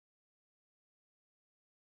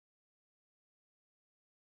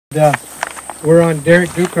We're on Derrick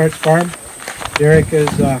Dukart's farm. Derrick is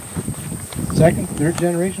third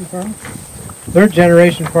generation farmer. Third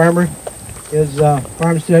generation farmer. His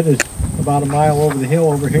farmstead is about a mile over the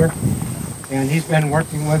hill over here, and he's been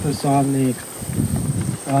working with us on the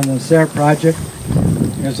SARE project.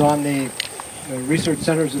 Is on the Research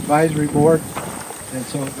Center's advisory board, and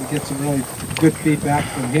so we get some really good feedback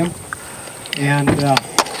from him. And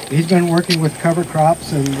he's been working with cover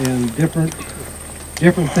crops and different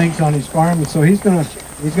things on his farm, and so he's gonna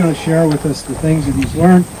share with us the things that he's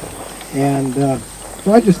learned. And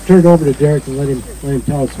so I just turned over to Derrick and let him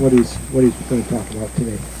tell us what he's going to talk about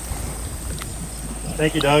today.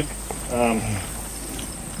 Thank you, Doug. Can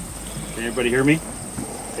everybody hear me?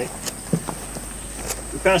 Okay.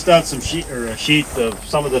 We passed out a sheet of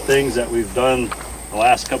some of the things that we've done the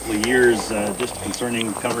last couple of years, just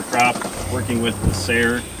concerning cover crop, working with the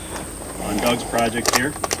SARE on Doug's project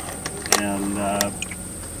here. And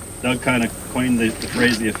Doug kind of coined the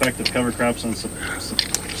phrase, the effect of cover crops on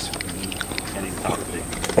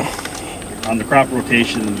the crop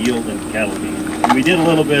rotation, yield, and cattle gain. And we did a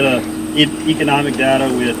little bit of economic data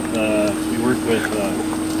with, we worked with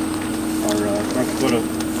our North Dakota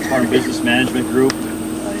Farm Business Management Group,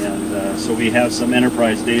 and so we have some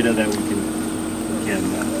enterprise data that we can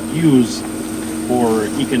use for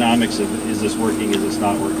economics of, is this working, is this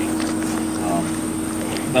not working.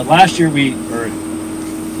 But last year we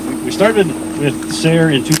started with SARE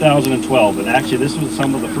in 2012, and actually this was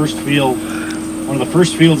one of the first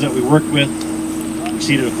fields that we worked with. We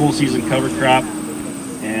seeded a full season cover crop,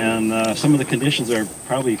 and some of the conditions are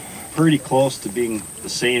probably pretty close to being the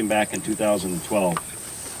same back in 2012.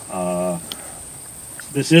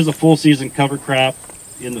 This is a full season cover crop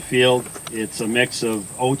in the field. It's a mix of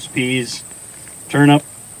oats, peas, turnip,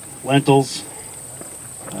 lentils,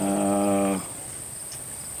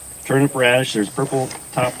 turnip radish. There's purple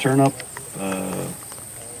top turnip.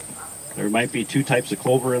 There might be 2 types of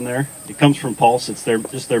clover in there. It comes from Pulse. It's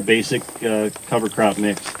just their basic cover crop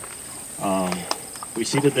mix. We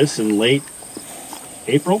seeded this in late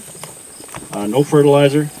April. No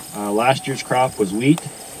fertilizer. Last year's crop was wheat.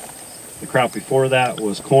 The crop before that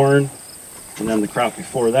was corn. And then the crop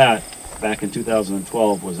before that, back in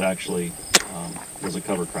 2012, was actually was a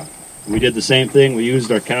cover crop. And we did the same thing. We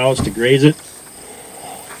used our cows to graze it.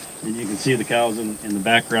 And you can see the cows in the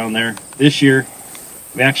background there. This year,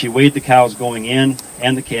 we actually weighed the cows going in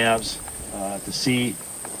and the calves to see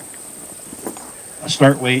a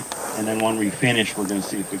start weight, and then when we finish, we're going to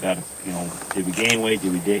see if we got, did we gain weight,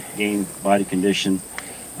 did we gain body condition.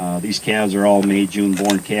 These calves are all May, June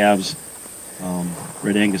born calves,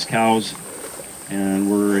 Red Angus cows,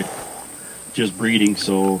 and we're just breeding,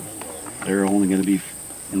 so they're only going to be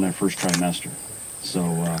in their first trimester.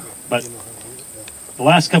 So, but the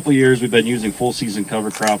last couple of years, we've been using full season cover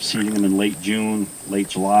crops, seeding them in late June, late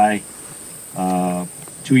July. 2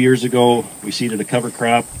 years ago, we seeded a cover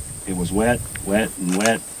crop. It was wet,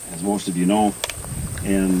 as most of you know.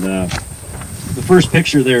 And the first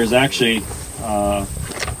picture there is actually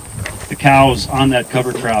the cows on that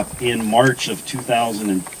cover crop in March of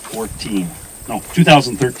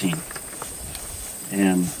 2013.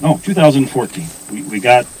 And no, 2014. We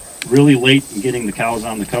got really late in getting the cows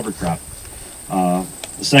on the cover crop. The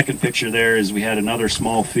second picture there is we had another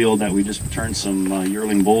small field that we just turned some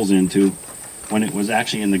yearling bulls into when it was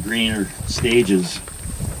actually in the greener stages,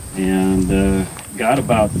 and got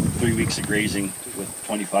about 3 weeks of grazing with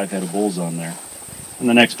 25 head of bulls on there. And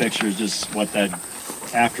the next picture is just what that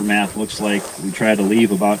aftermath looks like. We try to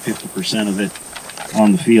leave about 50% of it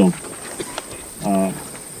on the field.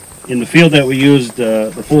 In the field that we used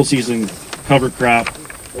the full season cover crop,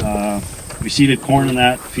 we seeded corn in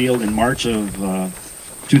that field in March of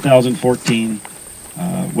 2014.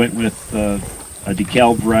 Went with a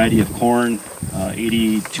DeKalb variety of corn,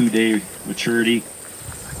 82-day maturity.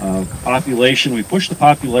 Population, we pushed the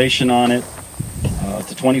population on it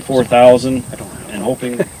to 24,000 and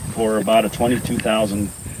hoping for about a 22,000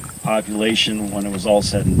 population when it was all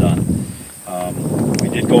said and done. We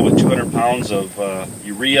did go with 200 pounds of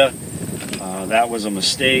urea. That was a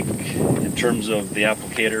mistake in terms of the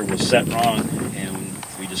applicator was set wrong, and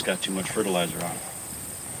we just got too much fertilizer on it.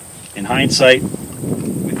 In hindsight,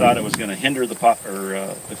 we thought it was going to hinder the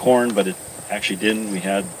corn, but it actually didn't. We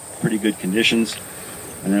had pretty good conditions,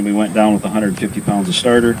 and then we went down with 150 pounds of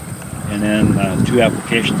starter, and then 2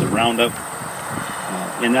 applications of Roundup.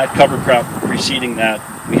 In that cover crop preceding that,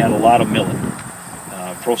 we had a lot of millet.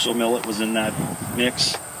 Proso millet was in that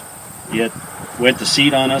mix. It went to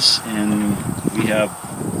seed on us, and we have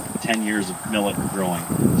 10 years of millet growing.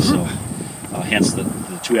 So hence the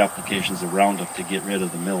 2 applications of Roundup to get rid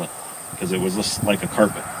of the millet. because it was just like a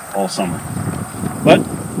carpet all summer. But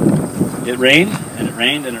it rained, and it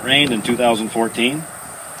rained, and it rained in 2014.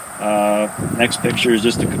 Next picture is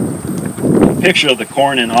just a picture of the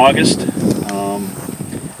corn in August,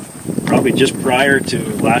 probably just prior to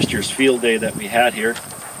last year's field day that we had here.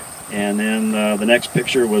 And then the next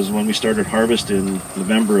picture was when we started harvest in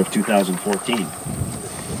November of 2014.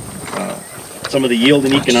 Some of the yield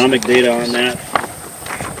and economic data on that.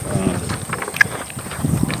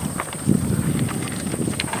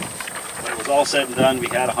 When it was all said and done, we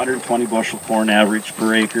had 120 bushel corn average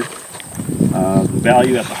per acre. The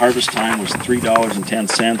value at the harvest time was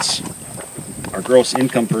 $3.10. Our gross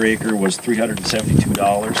income per acre was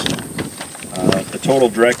 $372. The total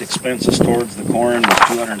direct expenses towards the corn was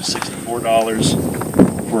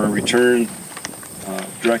 $264 for a return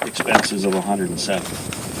direct expenses of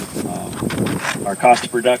 $107. Our cost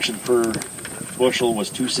of production per bushel was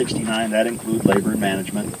 $269. That included labor and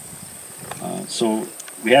management. So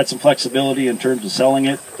we had some flexibility in terms of selling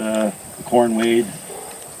it. The corn weighed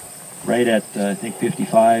right at I think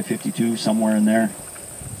 55, 52, somewhere in there.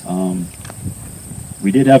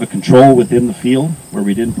 We did have a control within the field where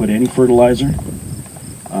we didn't put any fertilizer,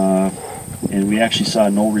 and we actually saw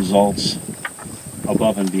no results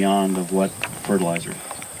above and beyond of what fertilizer.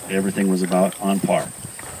 Everything was about on par.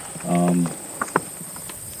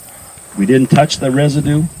 We didn't touch the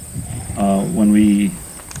residue when we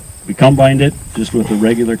combined it just with a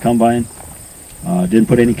regular combine. Didn't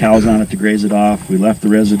put any cows on it to graze it off. We left the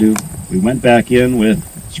residue. We went back in with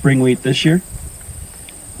spring wheat this year.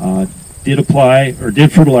 Did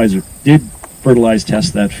fertilize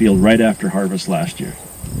test that field right after harvest last year.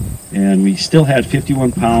 And we still had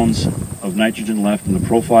 51 pounds of nitrogen left in the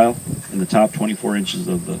profile in the top 24 inches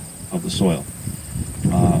of the soil.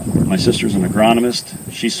 My sister's an agronomist.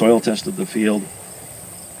 She soil tested the field.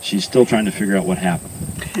 She's still trying to figure out what happened.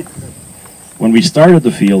 When we started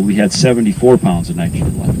the field, we had 74 pounds of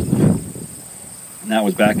nitrogen left in the field. And that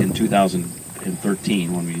was back in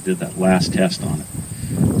 2013 when we did that last test on it.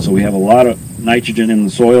 So we have a lot of nitrogen in the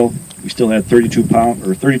soil. We still had 32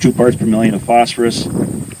 parts per million of phosphorus.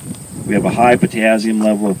 We have a high potassium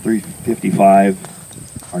level of 355.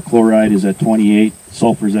 Our chloride is at 28.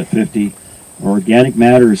 Sulfur is at 50. Our organic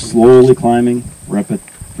matter is slowly climbing. We're up at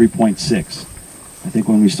 3.6. I think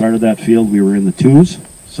when we started that field, we were in the 2s.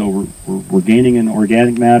 So we're gaining in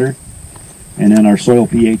organic matter. And then our soil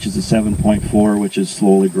pH is at 7.4, which is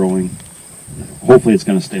slowly growing. Hopefully it's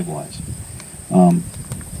going to stabilize.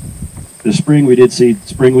 This spring we did seed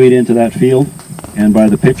spring wheat into that field, and by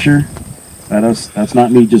the picture, that's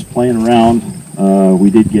not me just playing around.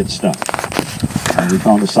 We did get stuck. We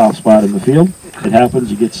found a soft spot in the field. It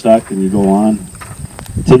happens, you get stuck and you go on.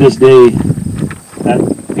 To this day, that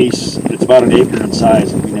piece, it's about an acre in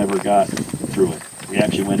size, and we never got through it. We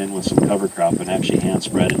actually went in with some cover crop and actually hand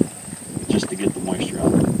spread it just to get the moisture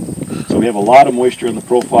out of it. So we have a lot of moisture in the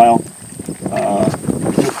profile. We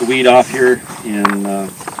took the weed off here in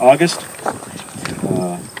August.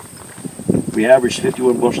 We averaged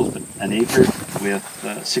 51 bushels an acre with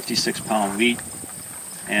 66-pound wheat,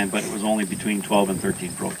 but it was only between 12 and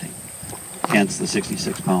 13 protein, hence the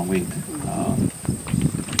 66-pound wheat.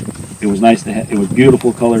 It was nice to it was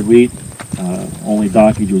beautiful colored wheat. Only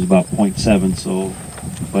dockage was about 0.7, so,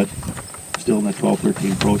 but still in the 12,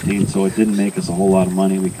 13 protein, so it didn't make us a whole lot of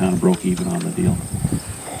money. We kind of broke even on the deal.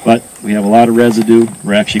 But we have a lot of residue.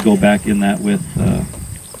 We're actually go back in that with,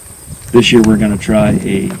 this year we're going to try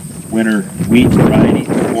a winter wheat variety,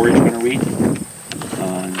 forage winter wheat.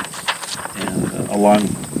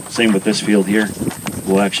 Same with this field here,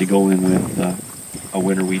 we'll actually go in with a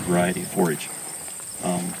winter wheat variety forage.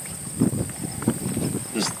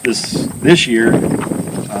 This year,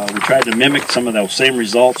 we tried to mimic some of those same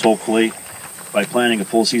results, hopefully, by planting a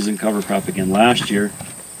full season cover crop again last year.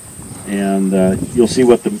 And you'll see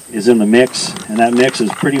what is in the mix, and that mix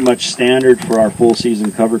is pretty much standard for our full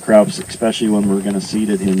season cover crops, especially when we're going to seed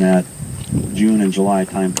it in that June and July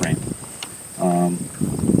time frame.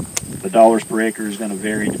 The dollars per acre is going to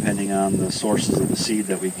vary depending on the sources of the seed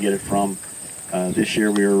that we get it from. This year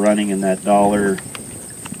we were running in that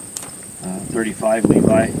 $1.35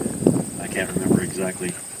 Levi. I can't remember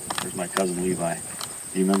exactly. There's my cousin Levi.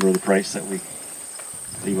 Do you remember the price that we,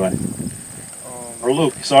 Levi? Or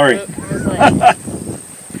Luke, sorry. It was like, I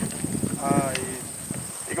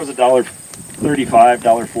think it was $1.35,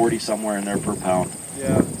 $1.40, somewhere in there per pound.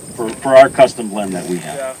 yeah, For our custom blend that we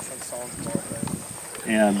have. yeah, that sounds about right.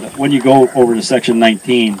 And when you go over to section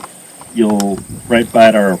 19, you'll, right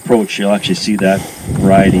by our approach, you'll actually see that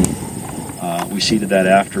variety. We seeded that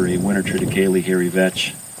after a winter triticale hairy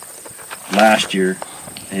vetch last year,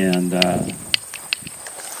 and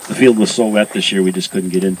the field was so wet this year we just couldn't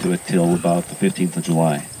get into it till about the 15th of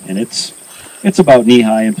July. And it's about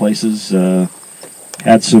knee-high in places.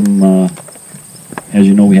 Had some, as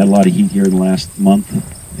you know, we had a lot of heat here in the last month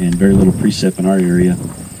and very little precip in our area.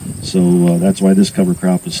 So that's why this cover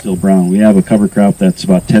crop is still brown. We have a cover crop that's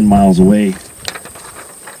about 10 miles away,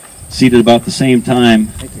 seeded about the same time,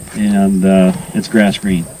 and it's grass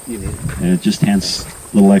green. And it just hence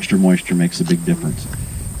a little extra moisture makes a big difference.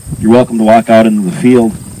 You're welcome to walk out into the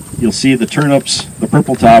field. You'll see the turnips, the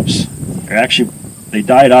purple tops, are actually, they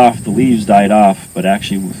died off, the leaves died off, but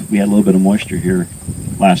actually we had a little bit of moisture here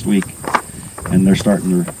last week, and they're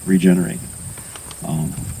starting to regenerate.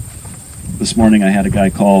 This morning I had a guy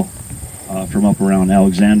call from up around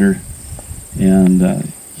Alexander,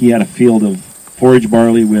 and he had a field of forage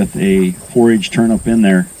barley with a forage turnip in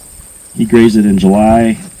there. He grazed it in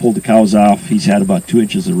July, pulled the cows off. He's had about 2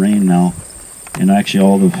 inches of rain now, and actually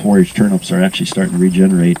all the forage turnips are actually starting to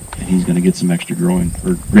regenerate, and he's going to get some extra growing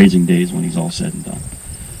or grazing days when he's all said and done.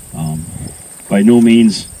 By no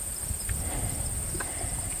means,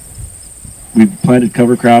 we've planted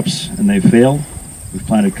cover crops and they've failed. We've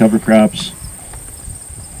planted cover crops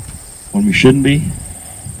when we shouldn't be.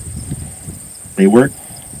 They work.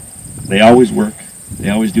 They always work. They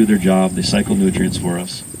always do their job. They cycle nutrients for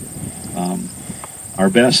us. Our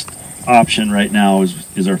best option right now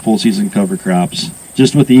is our full season cover crops.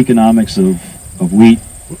 Just with the economics of wheat,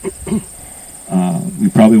 we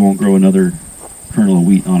probably won't grow another kernel of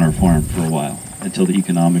wheat on our farm for a while until the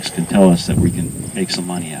economics can tell us that we can make some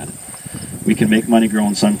money at it. We can make money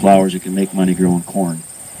growing sunflowers. You can make money growing corn,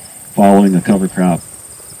 following a cover crop,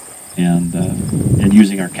 and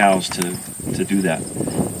using our cows to do that.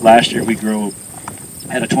 Last year we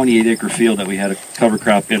had a 28-acre field that we had a cover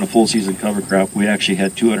crop in, a full season cover crop. We actually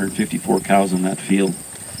had 254 cows in that field,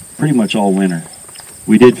 pretty much all winter.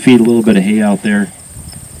 We did feed a little bit of hay out there.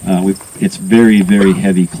 It's very, very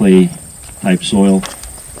heavy clay type soil.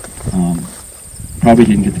 Probably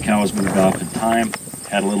didn't get the cows moved off in time.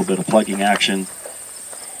 Had a little bit of plugging action,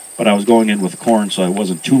 but I was going in with corn, so I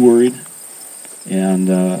wasn't too worried. And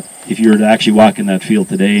if you were to actually walk in that field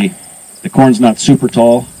today, the corn's not super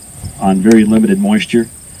tall on very limited moisture,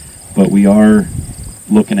 but we are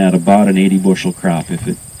looking at about an 80 bushel crop if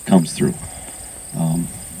it comes through.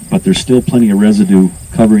 But there's still plenty of residue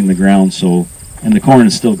covering the ground, and the corn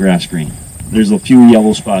is still grass green. There's a few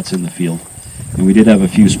yellow spots in the field, and we did have a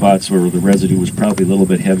few spots where the residue was probably a little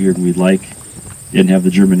bit heavier than we'd like. Didn't have the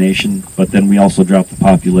germination, but then we also dropped the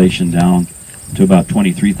population down to about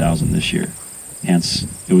 23,000 this year. Hence,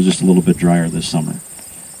 it was just a little bit drier this summer.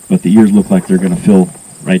 But the ears look like they're going to fill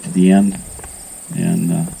right to the end,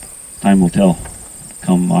 and time will tell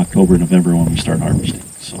come October, November when we start harvesting.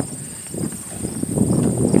 So,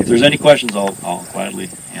 if there's any questions, I'll gladly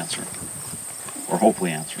answer them, or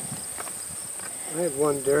hopefully answer them. I have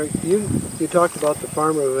one, Derrick. You talked about the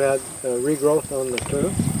farmer who had regrowth on the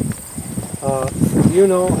turnips. Do you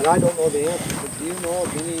know, and I don't know the answer, but do you know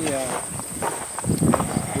of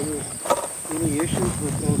any issues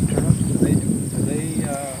with those turnips? Do they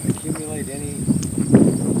accumulate any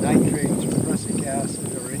nitrates or prussic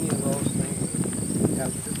acid or any of those things that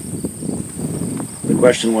have to? The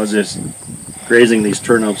question was, is grazing these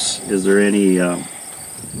turnips, is there any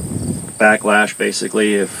backlash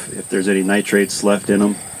basically if there's any nitrates left in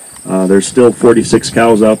them? There's still 46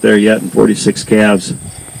 cows out there yet and 46 calves,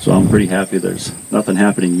 so I'm pretty happy there's nothing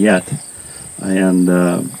happening yet. And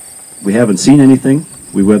we haven't seen anything.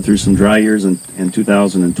 We went through some dry years in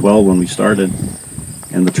 2012 when we started,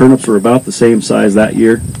 and the turnips were about the same size that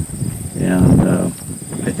year. And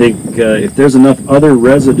I think if there's enough other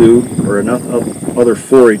residue or enough other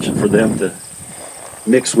forage for them to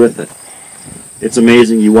mix with it, it's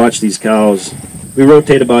amazing. You watch these cows. We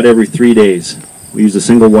rotate about every 3 days. We use a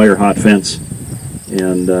single wire hot fence,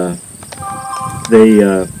 and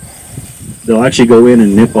they'll actually go in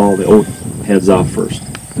and nip all the oat heads off first.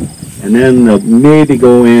 And then they'll maybe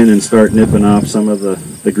go in and start nipping off some of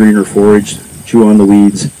the greener forage, chew on the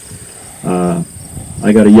weeds.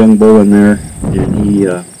 I got a young bull in there,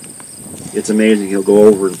 and it's amazing. He'll go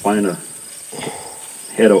over and find a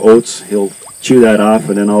head of oats. He'll chew that off,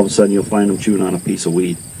 and then all of a sudden you'll find them chewing on a piece of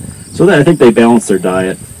weed. So I think they balance their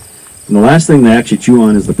diet. And the last thing they actually chew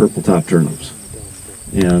on is the purple top turnips.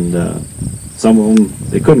 And some of them,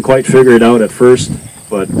 they couldn't quite figure it out at first,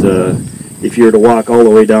 but if you were to walk all the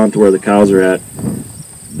way down to where the cows are at,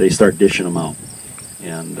 they start dishing them out.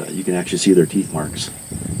 And you can actually see their teeth marks.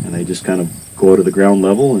 And they just kind of go to the ground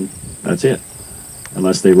level, and that's it,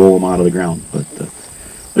 unless they roll them out of the ground. But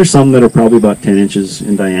there's some that are probably about 10 inches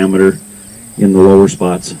in diameter in the lower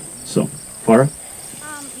spots. So, Farah?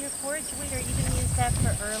 Your forage wheat, are you going to use that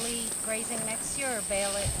for early next year or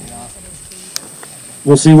bale it and use it as feed?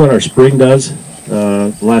 We'll see what our spring does.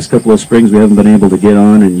 The last couple of springs we haven't been able to get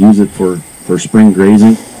on and use it for spring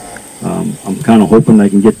grazing. I'm kind of hoping I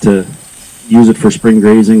can get to use it for spring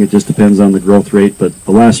grazing. It just depends on the growth rate, but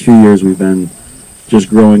the last few years we've been just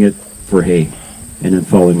growing it for hay and then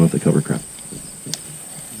falling with the cover crop.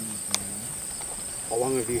 How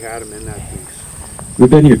long have you had them in that piece? We've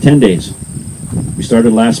been here 10 days. We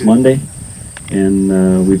started last Monday,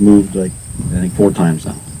 and we've moved like I think 4 times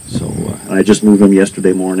now. So I just moved them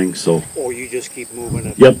yesterday morning. So Oh, you just keep moving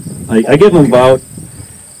it? yep, I give them about.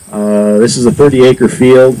 This is a 30-acre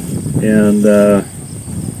field, and I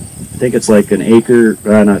think it's like an acre,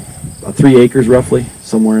 not 3 acres roughly,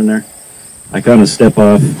 somewhere in there. I kind of step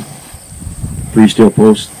off 3 steel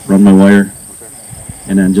posts, run my wire,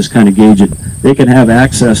 and then just kind of gauge it. They can have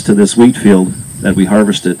access to this wheat field that we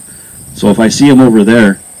harvested. So if I see them over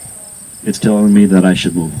there, it's telling me that I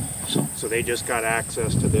should move. So they just got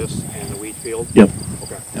access to this and the wheat field? Yep.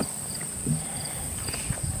 Okay. Yep.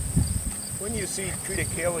 When you see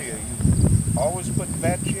triticale, you always put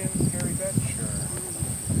vetch in, hairy vetch,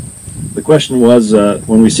 or? The question was,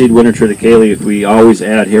 when we seed winter triticale, if we always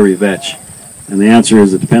add hairy vetch. And the answer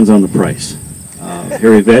is it depends on the price.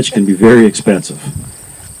 Hairy vetch can be very expensive.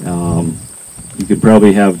 You could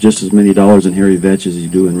probably have just as many dollars in hairy vetch as you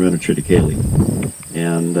do in winter triticale.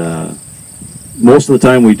 And most of the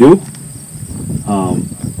time we do.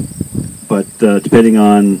 But depending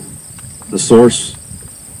on the source,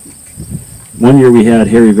 one year we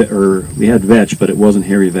had we had vetch, but it wasn't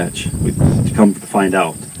hairy vetch. We come to find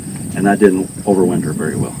out, and that didn't overwinter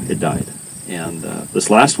very well. It died. And this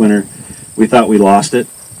last winter, we thought we lost it.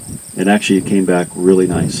 It actually came back really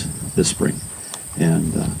nice this spring.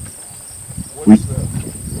 And what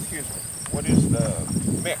is the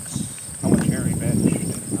mix? How much hairy vetch?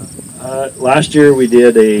 last year we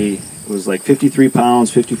did it was like 53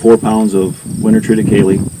 pounds, 54 pounds of winter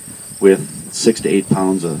triticale with 6 to 8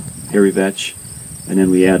 pounds of hairy vetch, and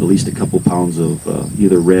then we add at least a couple pounds of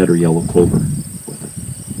either red or yellow clover with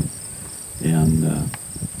it. And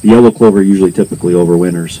the yellow clover usually typically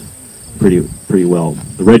overwinters pretty well.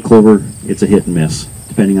 The red clover, it's a hit and miss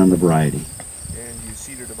depending on the variety. And you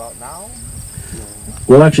seed it about now?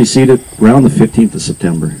 We'll actually seed it around the 15th of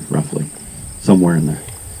September, roughly, somewhere in there.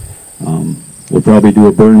 We'll probably do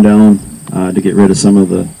a burn down to get rid of some of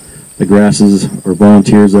the grasses or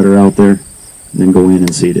volunteers that are out there, and then go in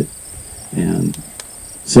and seed it. And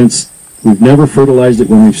since we've never fertilized it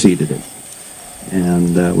when we've seeded it,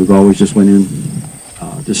 and we've always just went in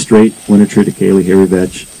just straight winter triticale, hairy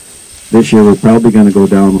vetch. This year we're probably going to go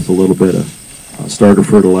down with a little bit of starter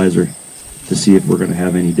fertilizer to see if we're going to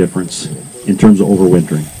have any difference in terms of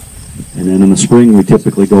overwintering. And then in the spring we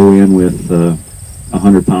typically go in with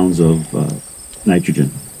 100 pounds of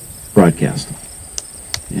nitrogen broadcast,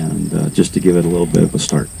 and just to give it a little bit of a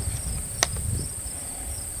start.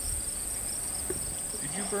 Did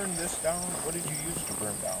you burn this down? What did you use to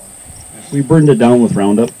burn down? We burned it down with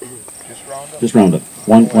Roundup. Just Roundup? Just Roundup.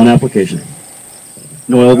 One application.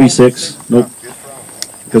 No LV6. Nope. Just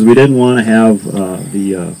Roundup. Because we didn't want to have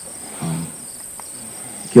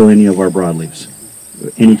kill any of our broadleaves.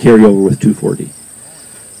 Any carryover with 2,4-D.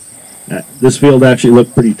 This field actually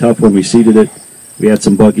looked pretty tough when we seeded it. We had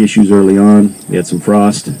some bug issues early on. We had some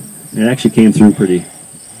frost. It actually came through pretty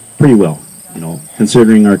well,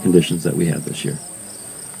 considering our conditions that we had this year.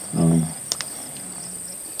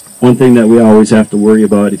 One thing that we always have to worry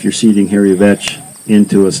about if you're seeding hairy vetch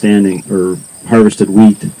into a standing or harvested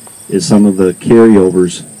wheat is some of the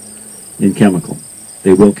carryovers in chemical.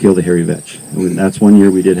 They will kill the hairy vetch. And that's one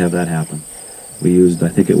year we did have that happen. We used, I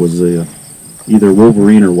think it was either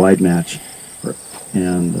Wolverine or Wide Match,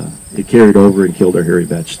 and it carried over and killed our hairy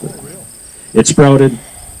vetch. It sprouted,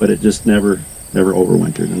 but it just never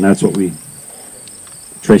overwintered, and that's what we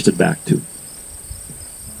traced it back to.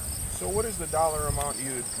 So what is the dollar amount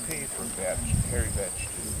you would pay for vetch, hairy vetch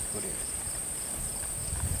to put in?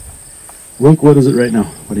 Luke, what is it right now?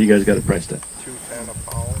 What do you guys got it priced at? $2.10 a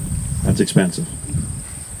pound. That's expensive.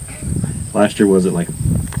 Last year was it like,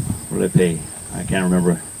 what did I pay? I can't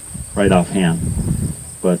remember right offhand,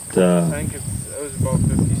 but I think it was about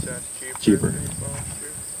 50 cents cheaper.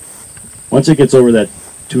 Once it gets over that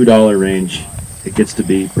 $2 range, it gets to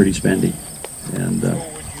be pretty spendy. And So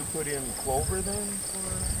would you put in clover then?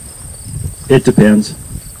 For, it depends.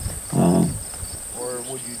 or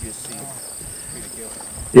would you just seed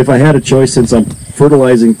triticale? If I had a choice, since I'm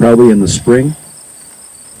fertilizing probably in the spring,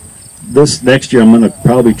 this next year I'm going to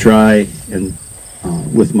probably try and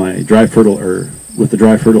with my with the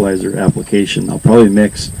dry fertilizer application, I'll probably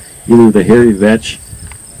mix either the hairy vetch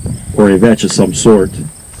or a vetch of some sort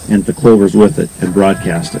and the clovers with it and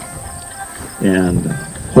broadcast it, and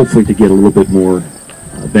hopefully to get a little bit more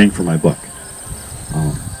bang for my buck.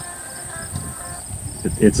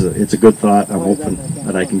 It's a good thought. I'm hoping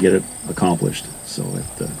that I can get it accomplished. So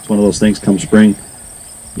it's one of those things. Come spring,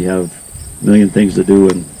 you have a million things to do,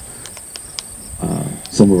 and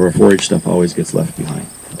some of our forage stuff always gets left behind.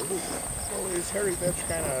 Well, is hairy vetch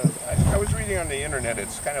kind of, I was reading on the internet,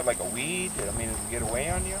 it's kind of like a weed. I mean, it can get away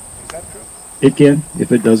on you. Is that true? It can,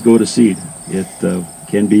 if it does go to seed. It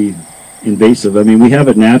can be invasive. I mean, we have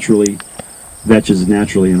it naturally, vetches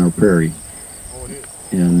naturally in our prairie. Oh, it is.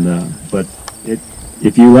 And but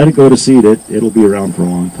if you let it go to seed, it'll be around for a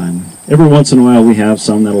long time. Every once in a while we have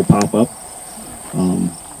some that'll pop up,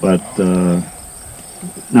 but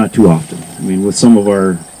not too often. I mean, with some of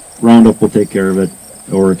our Roundup, we'll take care of it,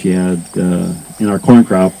 or if you had in our corn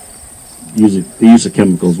crop, the use of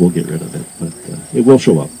chemicals will get rid of it, but it will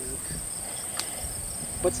show up.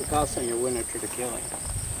 What's the cost on your winter triticale?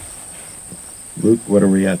 Luke, what are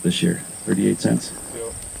we at this year? 38 cents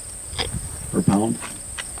Yep. per pound?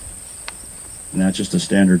 And that's just a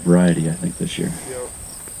standard variety, I think, this year. Yep.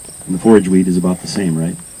 And the forage wheat is about the same,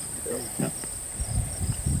 right? Yep. Yeah.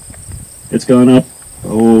 It's gone up,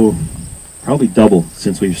 probably double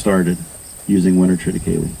since we've started using winter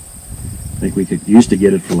triticale. I think we used to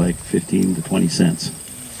get it for like 15 to 20 cents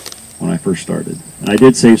when I first started. And I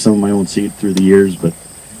did save some of my own seed through the years, but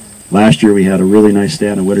last year we had a really nice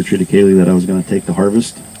stand of winter triticale that I was going to take to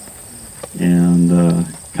harvest. And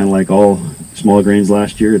kind of like all small grains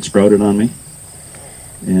last year, it sprouted on me.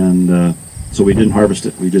 And so we didn't harvest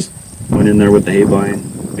it. We just went in there with the hay vine,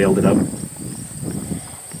 baled it up.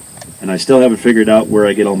 And I still haven't figured out where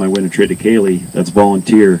I get all my winter triticale that's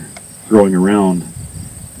volunteer growing around.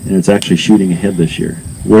 And it's actually shooting ahead this year.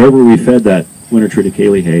 Wherever we fed that winter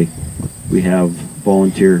triticale hay, we have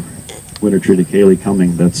volunteer winter triticale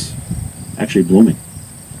coming that's actually blooming.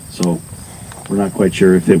 So we're not quite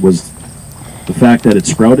sure if it was the fact that it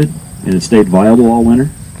sprouted and it stayed viable all winter,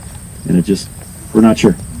 and we're not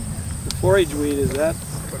sure. The forage wheat, is that,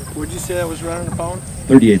 would you say that was running a pound?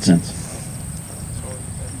 38 cents.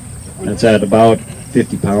 That's at about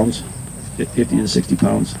 50 pounds, 50 to 60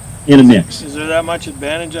 pounds in a mix. Is there that much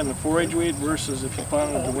advantage on the forage wheat versus if you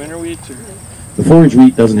planted the winter wheat? Or? The forage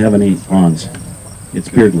wheat doesn't have any awns. It's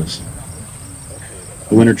beardless.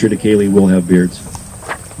 The winter triticale will have beards.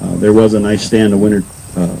 There was a nice stand of winter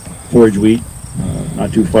forage wheat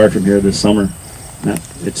not too far from here this summer.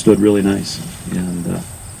 It stood really nice, and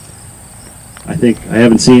I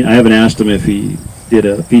haven't asked him if he did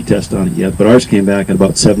a feed test on it yet, but ours came back at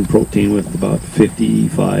about 7 protein with about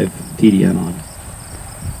 55 TDN on it,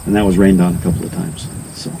 and that was rained on a couple of times.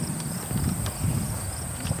 So,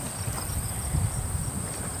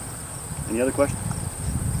 any other questions?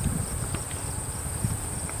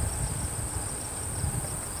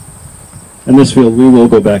 In this field, we will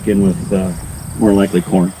go back in with more likely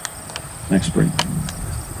corn next spring.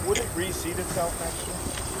 Would it reseed itself next year?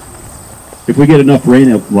 If we get enough rain,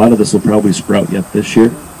 a lot of this will probably sprout yet this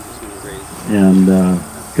year. And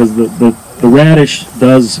because the radish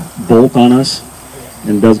does bolt on us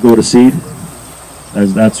and does go to seed,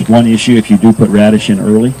 as that's one issue if you do put radish in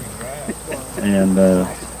early. And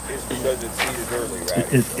It's because it's seeded early,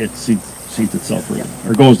 right? it seeds itself early,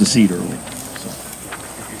 or goes to seed early. So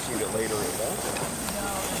If you seed it later, it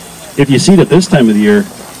does. if you seed it this time of the year,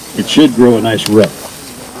 it should grow a nice root.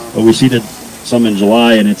 But we seeded some in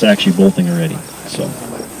July, and it's actually bolting already. So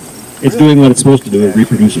it's doing what it's supposed to do, it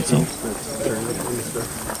reproduce itself.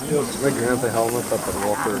 My grandpa helmet up at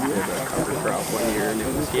Walker did a cover crop one year, and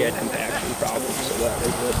he had compaction problems, so that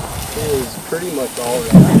was it. It was pretty much all